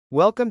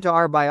Welcome to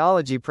our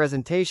biology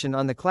presentation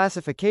on the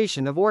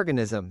classification of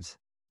organisms.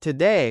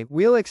 Today,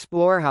 we'll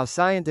explore how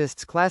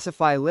scientists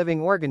classify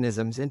living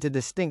organisms into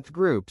distinct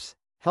groups,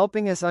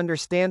 helping us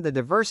understand the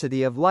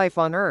diversity of life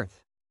on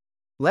Earth.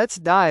 Let's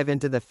dive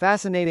into the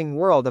fascinating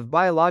world of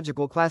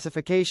biological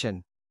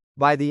classification.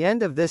 By the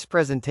end of this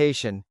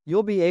presentation,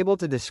 you'll be able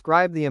to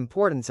describe the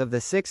importance of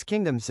the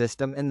six-kingdom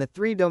system and the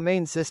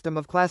three-domain system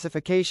of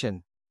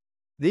classification.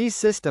 These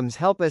systems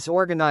help us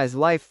organize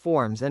life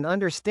forms and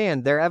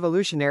understand their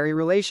evolutionary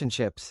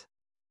relationships.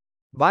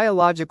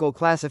 Biological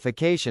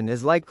classification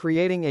is like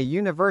creating a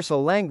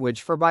universal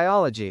language for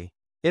biology.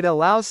 It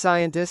allows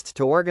scientists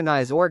to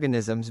organize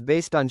organisms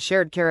based on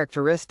shared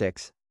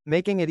characteristics,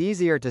 making it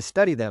easier to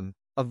study them,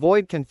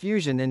 avoid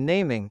confusion in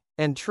naming,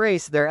 and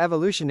trace their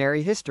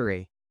evolutionary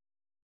history.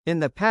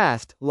 In the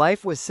past,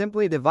 life was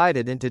simply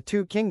divided into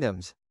two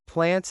kingdoms,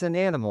 plants and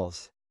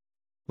animals.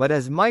 But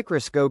as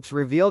microscopes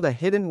revealed a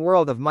hidden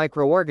world of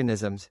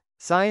microorganisms,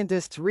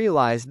 scientists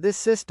realized this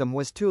system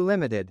was too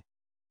limited.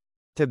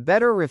 To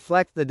better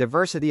reflect the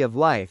diversity of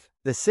life,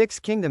 the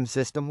six-kingdom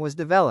system was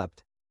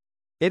developed.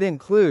 It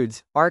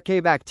includes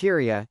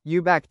archaebacteria,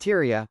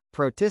 eubacteria,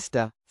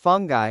 protista,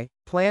 fungi,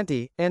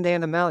 plantae, and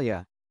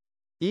animalia.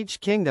 Each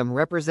kingdom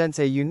represents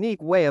a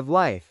unique way of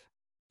life.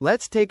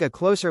 Let's take a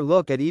closer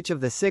look at each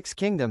of the six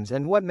kingdoms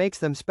and what makes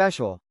them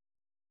special.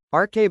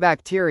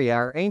 Archaebacteria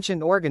are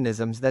ancient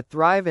organisms that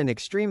thrive in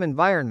extreme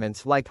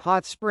environments like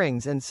hot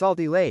springs and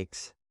salty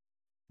lakes.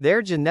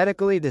 They're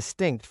genetically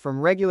distinct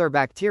from regular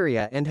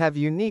bacteria and have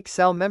unique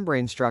cell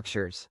membrane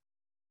structures.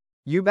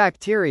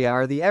 Eubacteria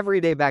are the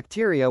everyday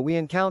bacteria we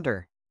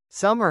encounter.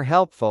 Some are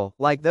helpful,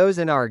 like those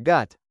in our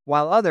gut,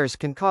 while others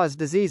can cause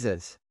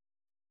diseases.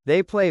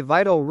 They play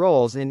vital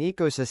roles in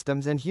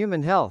ecosystems and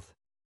human health.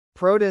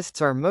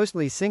 Protists are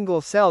mostly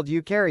single-celled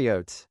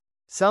eukaryotes.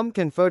 Some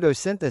can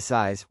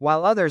photosynthesize,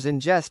 while others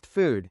ingest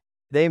food.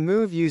 They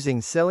move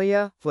using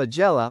cilia,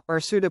 flagella,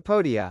 or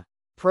pseudopodia.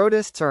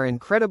 Protists are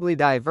incredibly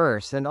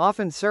diverse and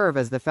often serve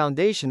as the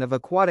foundation of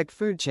aquatic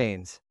food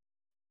chains.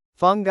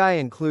 Fungi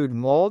include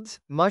molds,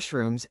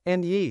 mushrooms,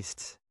 and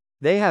yeasts.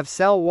 They have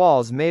cell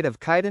walls made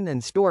of chitin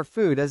and store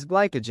food as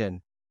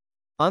glycogen.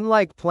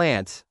 Unlike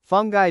plants,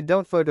 fungi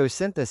don't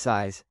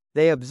photosynthesize,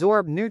 they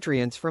absorb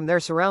nutrients from their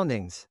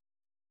surroundings.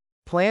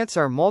 Plants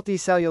are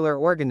multicellular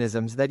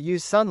organisms that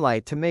use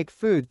sunlight to make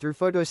food through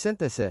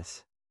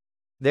photosynthesis.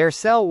 Their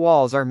cell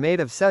walls are made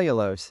of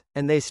cellulose,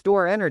 and they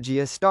store energy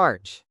as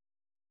starch.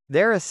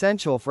 They're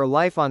essential for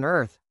life on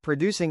Earth,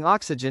 producing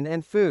oxygen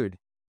and food.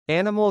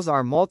 Animals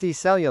are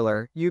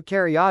multicellular,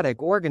 eukaryotic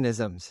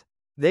organisms.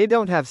 They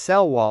don't have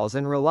cell walls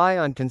and rely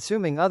on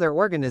consuming other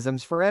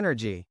organisms for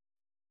energy.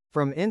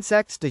 From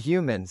insects to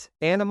humans,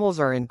 animals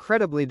are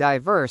incredibly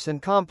diverse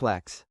and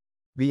complex.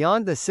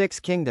 Beyond the six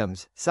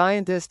kingdoms,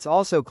 scientists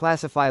also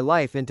classify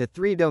life into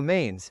three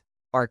domains: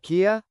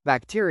 archaea,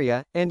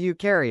 bacteria, and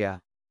eukarya.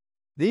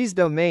 These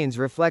domains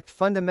reflect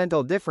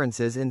fundamental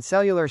differences in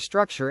cellular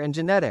structure and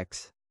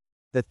genetics.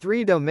 The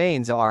three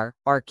domains are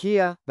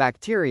archaea,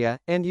 bacteria,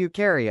 and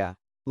eukarya.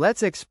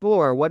 Let's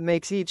explore what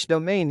makes each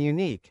domain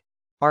unique.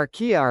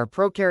 Archaea are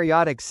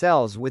prokaryotic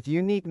cells with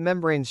unique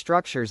membrane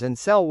structures and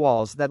cell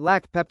walls that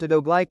lack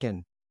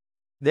peptidoglycan.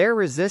 They're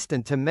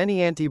resistant to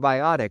many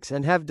antibiotics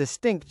and have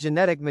distinct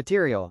genetic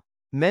material.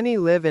 Many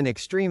live in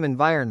extreme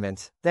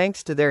environments,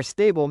 thanks to their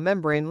stable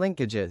membrane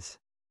linkages.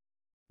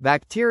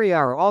 Bacteria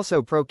are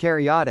also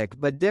prokaryotic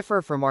but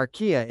differ from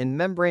archaea in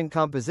membrane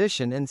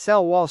composition and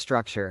cell wall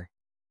structure.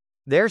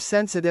 They're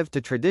sensitive to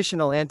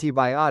traditional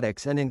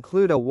antibiotics and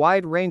include a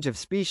wide range of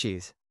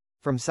species,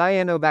 from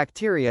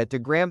cyanobacteria to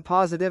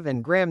gram-positive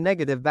and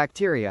gram-negative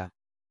bacteria.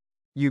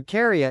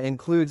 Eukarya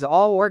includes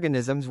all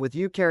organisms with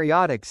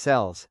eukaryotic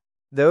cells,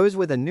 those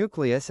with a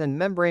nucleus and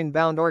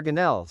membrane-bound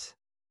organelles.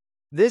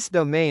 This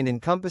domain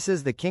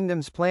encompasses the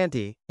kingdoms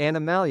Plantae,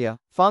 Animalia,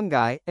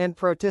 Fungi, and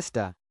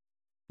Protista.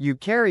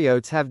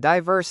 Eukaryotes have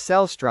diverse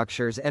cell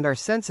structures and are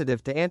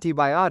sensitive to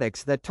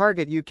antibiotics that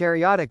target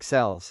eukaryotic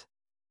cells.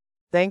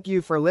 Thank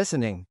you for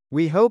listening.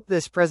 We hope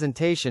this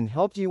presentation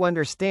helped you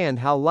understand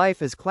how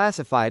life is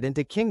classified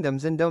into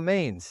kingdoms and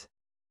domains.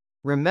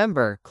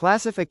 Remember,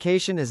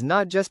 classification is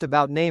not just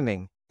about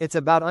naming, it's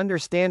about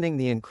understanding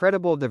the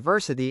incredible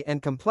diversity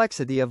and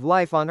complexity of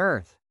life on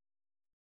Earth.